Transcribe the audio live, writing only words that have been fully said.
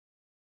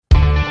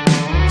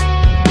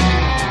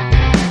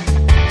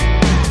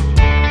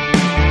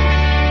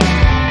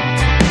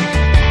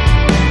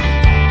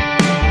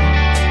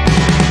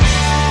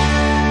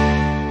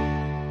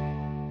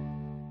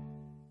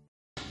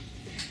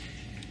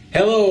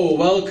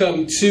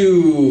welcome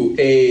to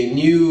a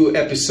new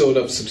episode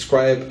of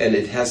Subscribe, and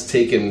it has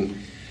taken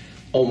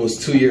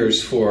almost 2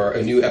 years for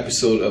a new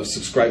episode of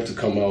Subscribe to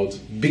come out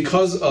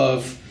because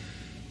of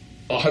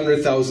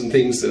 100,000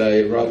 things that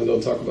I rather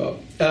don't talk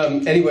about.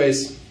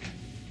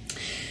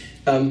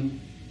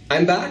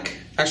 I'm back.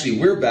 Actually,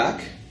 we're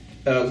back.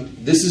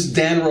 This is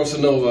Dan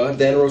Rosanova.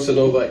 Dan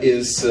Rosanova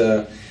is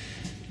the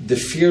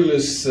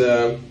fearless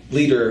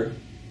leader,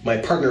 my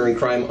partner in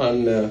crime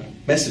on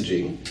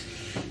messaging,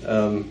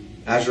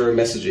 Azure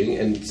messaging,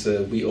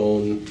 and we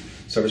own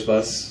Service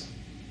Bus,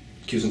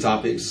 Queues and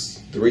Topics,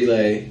 the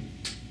Relay,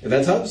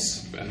 Event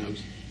Hubs, and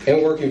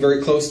we're working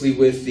very closely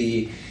with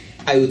the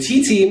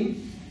IoT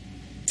team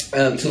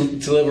to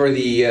deliver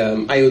the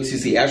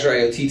the Azure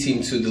IoT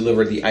team to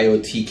deliver the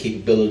IoT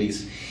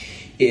capabilities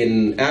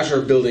in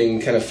Azure,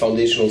 building kind of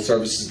foundational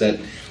services that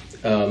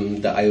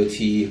the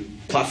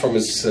IoT platform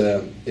is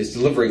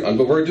delivering on.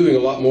 But we're doing a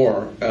lot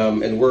more,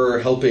 and we're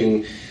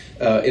helping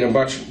in a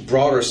much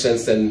broader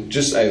sense than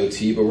just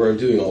IoT, but we're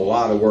doing a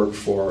lot of work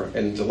for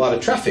and a lot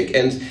of traffic.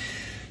 And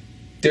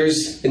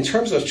there's, in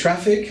terms of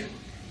traffic,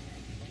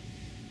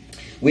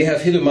 we have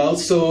hit a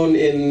milestone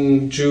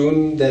in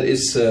June that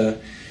is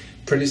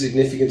pretty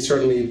significant.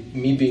 Certainly,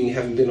 me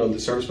having been on the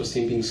Service Bus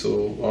team being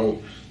so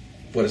long.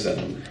 What is that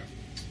number?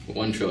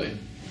 1 trillion.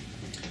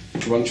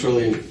 1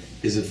 trillion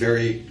is a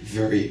very,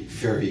 very,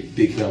 very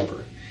big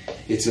number.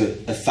 It's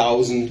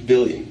 1,000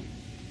 billion.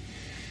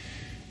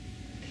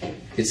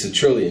 It's a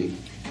trillion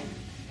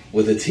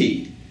with a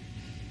T.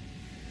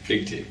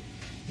 Big T.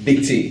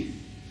 Big T.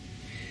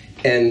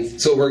 And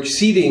so we're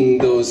exceeding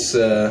those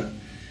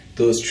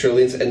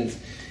trillions, and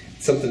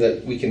something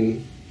that we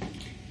can.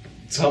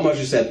 So how much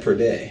is that per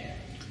day?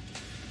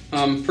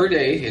 Per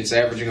day, it's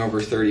averaging over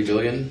 30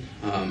 billion.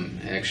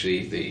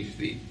 Actually,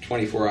 the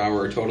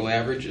 24-hour total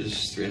average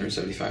is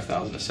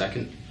 375,000 a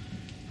second.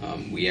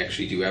 We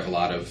actually do have a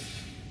lot of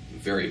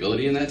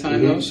variability in that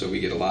time, though, so we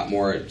get a lot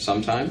more at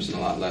some times and a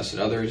lot less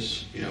at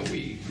others. You know,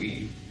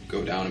 we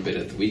go down a bit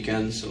at the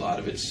weekends. A lot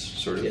of it's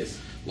sort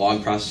of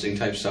log processing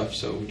type stuff,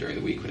 so during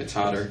the week when it's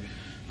hotter.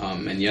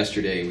 And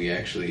yesterday, we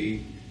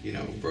actually,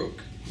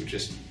 we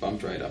just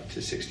bumped right up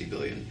to 60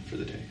 billion for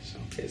the day.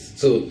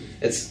 So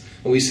it's,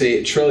 when we say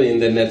a trillion,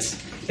 then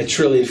that's a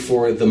trillion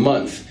for the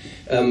month.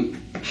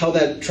 How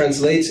that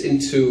translates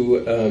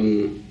into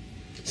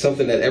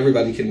something that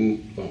everybody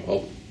can,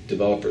 all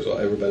developers or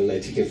everybody in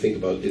IT can think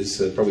about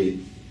is probably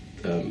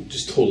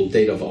just total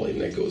data volume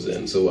that goes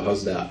in. So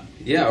how's that?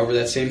 Yeah, over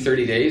that same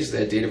 30 days,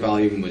 that data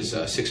volume was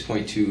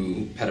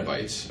 6.2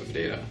 petabytes of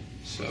data.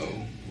 So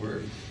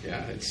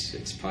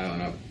it's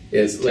piling up.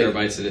 Yeah, it's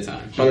terabytes at a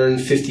time.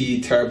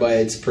 150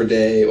 terabytes per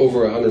day,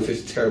 over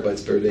 150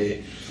 terabytes per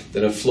day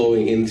that are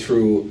flowing in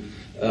through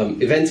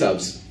Event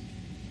Hubs.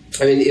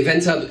 I mean,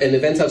 Event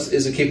Hubs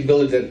is a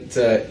capability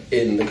that,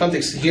 in the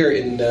context here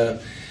in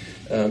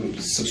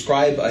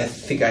Subscribe, I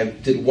think I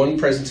did one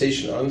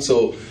presentation on.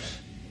 So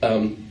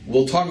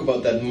we'll talk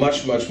about that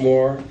much, much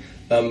more.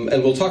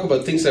 And we'll talk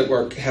about things that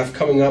have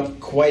coming up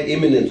quite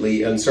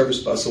imminently on Service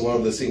Bus. So one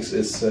of the things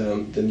is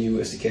the new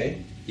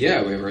SDK.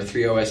 Yeah, we have our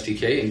 3.0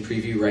 SDK in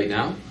preview right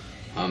now.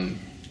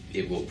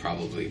 It will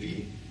probably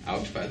be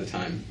out by the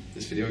time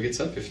this video gets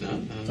up, if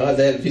not.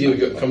 That video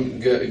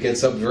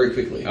gets up very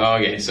quickly.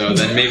 Okay, so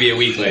then maybe a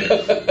week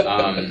later.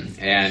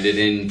 And it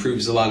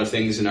improves a lot of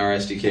things in our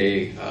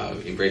SDK,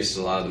 embraces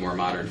a lot of the more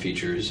modern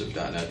features of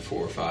 .NET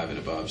 4, 5, and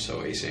above, so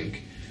async,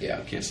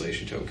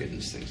 cancellation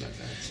tokens, things like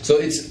that. So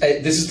it's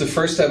this is the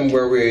first time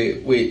where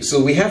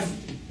we have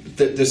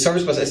the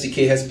Service Bus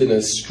SDK has been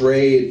a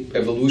straight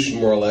evolution,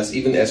 more or less.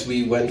 Even as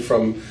we went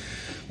from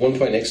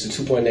 1.x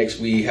to 2.x,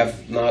 we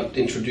have not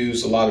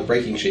introduced a lot of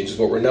breaking changes.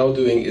 What we're now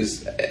doing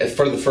is,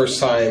 for the first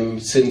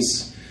time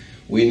since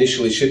we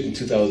initially shipped in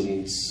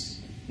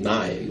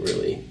 2009,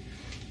 really.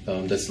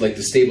 That's like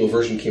the stable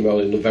version came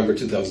out in November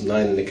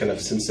 2009, and it kind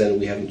of since then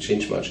we haven't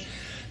changed much.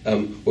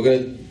 We're going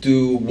to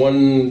do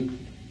one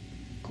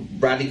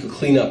radical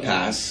cleanup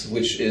pass,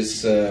 which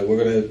is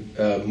we're going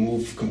to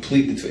move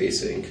completely to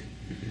async.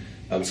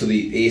 So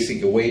the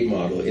async await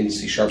model in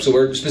C#. So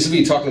we're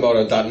specifically talking about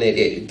a .NET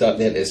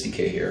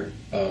SDK here,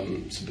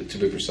 to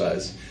be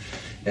precise,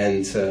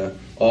 and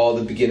all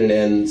the begin and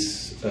end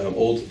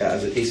old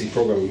as an async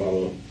programming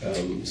model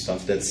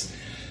stuff that's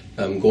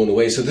going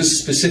away. So this is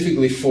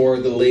specifically for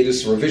the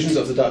latest revisions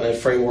of the .NET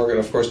framework, and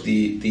of course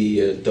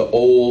the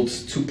old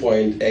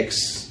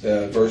 2.x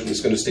version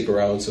is going to stick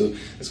around. So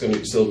it's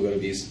still going to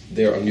be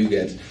there on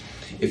NuGet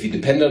if you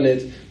depend on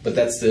it. But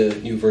that's the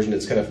new version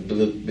that's kind of a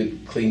little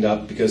bit cleaned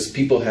up because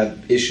people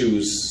had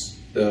issues,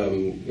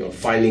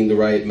 finding the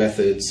right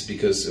methods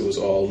because it was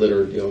all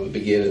littered, the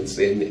beginnings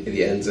and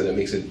the ends, and it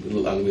makes it a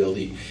little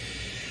unwieldy.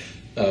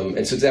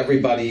 And since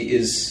everybody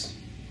is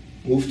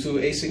moved to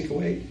async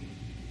await,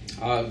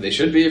 they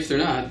should be if they're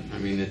not. I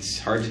mean, it's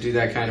hard to do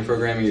that kind of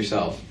programming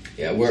yourself.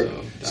 Yeah, we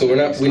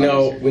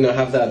now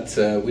have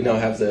that we now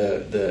have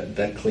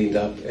that cleaned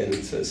up, and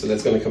so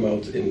that's going to come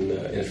out in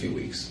a few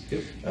weeks.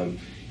 Yep.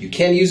 You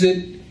can use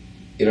it.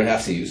 You don't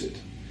have to use it.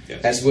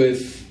 Yes. As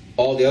with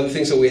all the other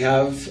things that we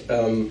have,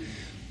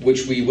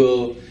 which we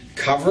will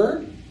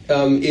cover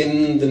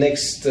in the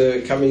next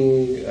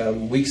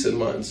coming weeks and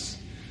months.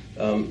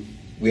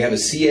 We have a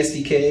C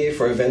SDK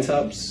for Event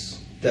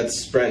Hubs.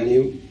 That's brand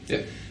new.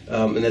 Yeah.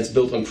 And that's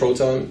built on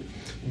Proton.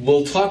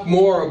 We'll talk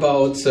more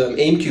about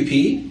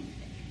AIMQP,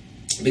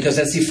 because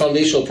that's the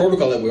foundational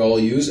protocol that we all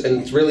use.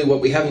 And really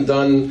what we haven't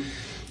done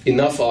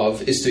enough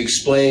of is to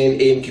explain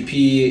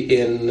AIMQP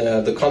in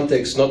the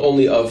context not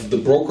only of the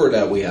broker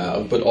that we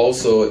have, but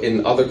also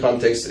in other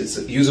contexts. It's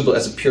usable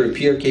as a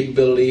peer-to-peer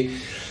capability.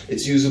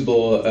 It's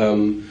usable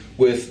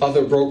with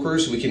other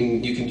brokers. You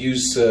can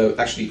use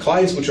actually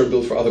clients which are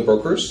built for other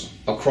brokers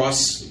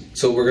across.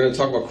 So we're going to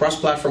talk about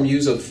cross-platform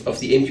use of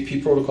the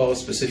AIMQP protocol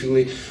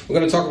specifically. We're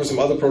going to talk about some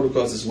other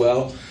protocols as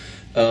well,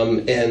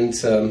 and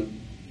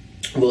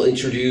we'll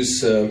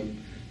introduce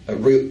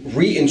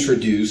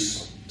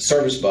reintroduce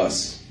Service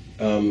Bus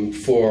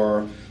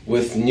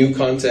with new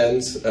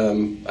content.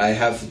 I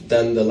have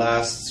done the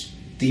last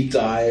deep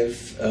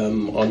dive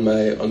on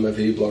my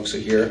video blog, so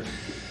here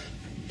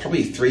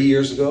probably 3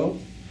 years ago.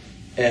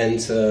 And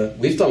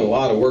we've done a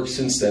lot of work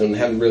since then and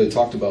haven't really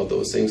talked about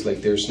those things.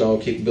 Like there's now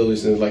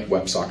capabilities in like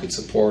WebSocket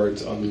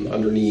support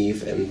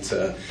underneath, and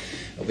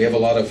we have a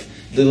lot of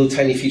little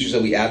tiny features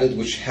that we added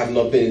which have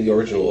not been in the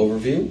original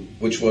overview,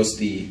 which was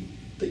the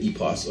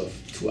EPOS of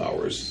 2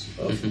 hours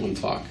of one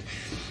talk.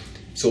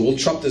 So we'll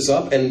chop this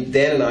up, and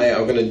Dan and I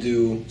are going to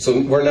do.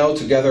 So we're now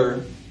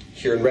together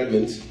here in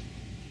Redmond.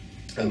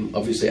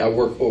 Obviously, I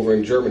work over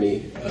in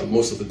Germany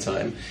most of the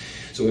time,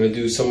 so we're going to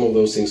do some of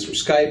those things through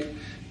Skype.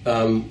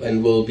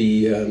 And we'll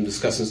be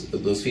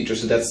discussing those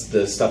features. So that's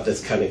the stuff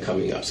that's kind of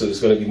coming up. So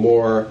there's going to be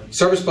more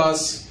Service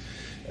Bus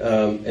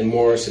and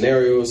more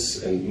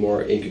scenarios and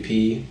more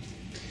AIMQP.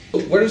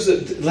 Where does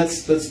it?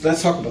 Let's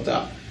talk about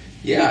that.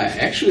 Yeah,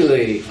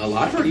 actually, a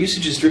lot of our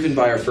usage is driven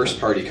by our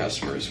first-party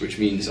customers, which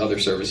means other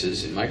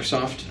services in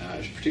Microsoft,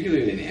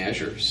 particularly in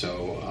Azure.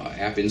 So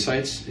App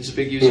Insights is a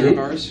big user of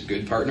ours,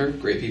 good partner,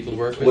 great people to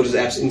work with. What does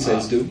App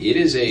Insights do? It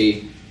is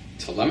a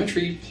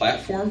telemetry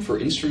platform for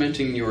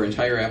instrumenting your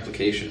entire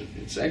application.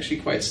 It's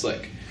actually quite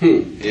slick.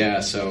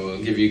 Yeah, so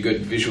it'll give you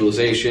good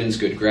visualizations,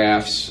 good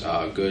graphs,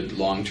 good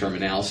long-term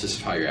analysis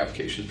of how your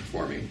application is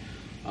performing.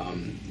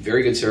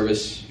 Very good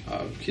service.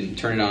 Can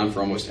turn it on for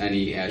almost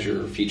any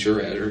Azure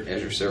feature,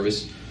 Azure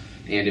service,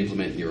 and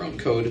implement your own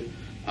code.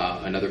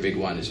 Another big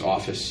one is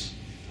Office.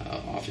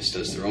 Office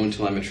does their own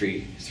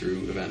telemetry through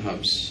Event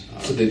Hubs.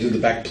 So they do the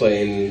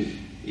backplane.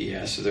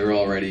 Yeah, so they're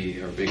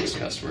already our biggest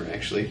customer,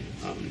 actually.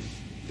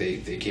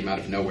 They came out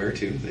of nowhere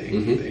too.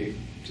 They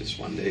just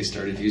one day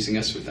started using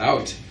us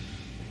without.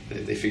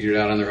 They figured it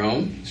out on their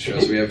own. It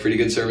shows we have pretty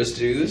good service to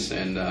do this,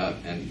 and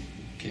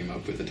came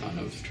up with a ton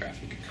of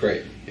traffic.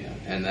 Great. Yeah,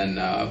 and then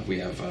we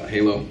have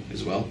Halo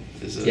as well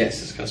as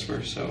a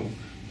customer. So we'll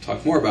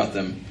talk more about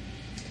them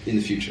in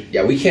the future.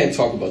 Yeah, we can't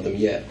talk about them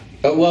yet.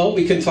 Well,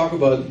 we can talk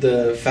about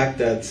the fact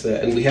that,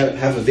 and we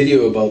have a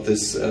video about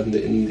this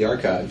in the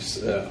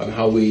archives on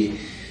how we.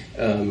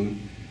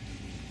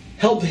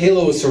 Helped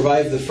Halo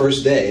survive the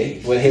first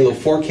day when Halo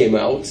 4 came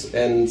out,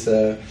 and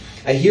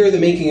I hear they're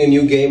making a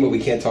new game, but we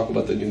can't talk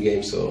about the new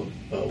game. So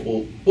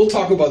we'll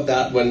talk about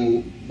that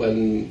when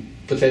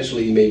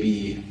potentially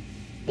maybe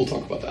we'll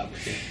talk about that.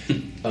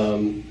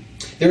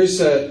 There's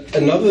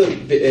another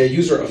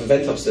user of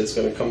Event Hubs that's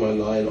going to come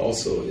online.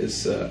 Also,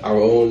 is our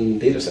own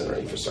data center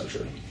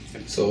infrastructure.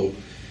 So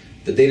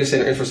the data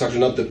center infrastructure,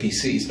 not the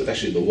PCs, but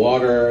actually the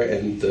water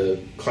and the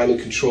climate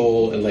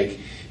control and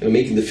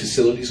making the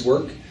facilities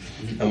work.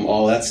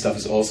 All that stuff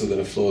is also going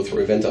to flow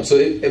through Event Hub. So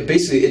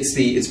basically,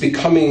 it's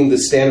becoming the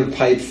standard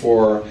pipe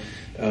for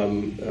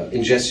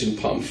ingestion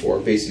pump for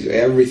basically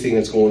everything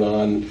that's going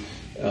on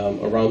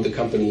around the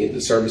company and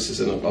the services.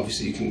 And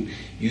obviously, you can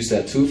use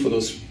that too for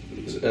those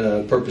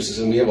purposes.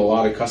 And we have a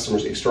lot of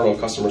customers, external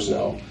customers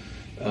now,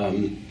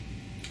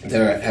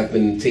 that have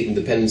been taking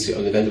dependency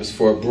on Event Hubs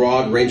for a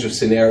broad range of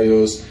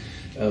scenarios,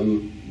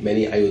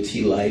 many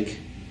IoT-like,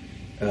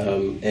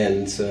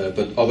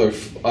 but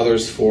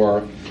others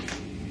for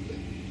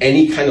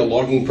any kind of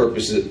logging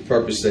purpose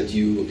that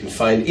you can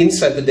find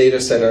inside the data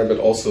center, but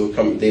also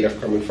data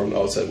coming from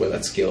outside, where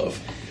that scale of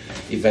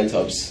Event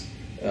Hubs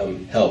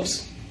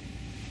helps.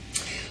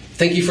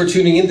 Thank you for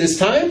tuning in this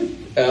time.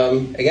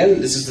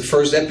 Again, this is the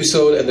first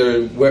episode, and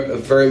there are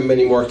very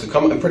many more to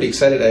come. I'm pretty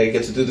excited I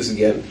get to do this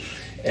again,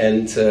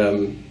 and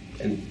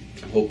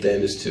I hope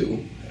Dan is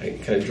too. I'm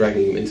kind of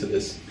dragging him into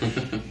this.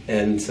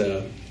 And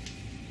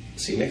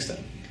see you next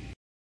time.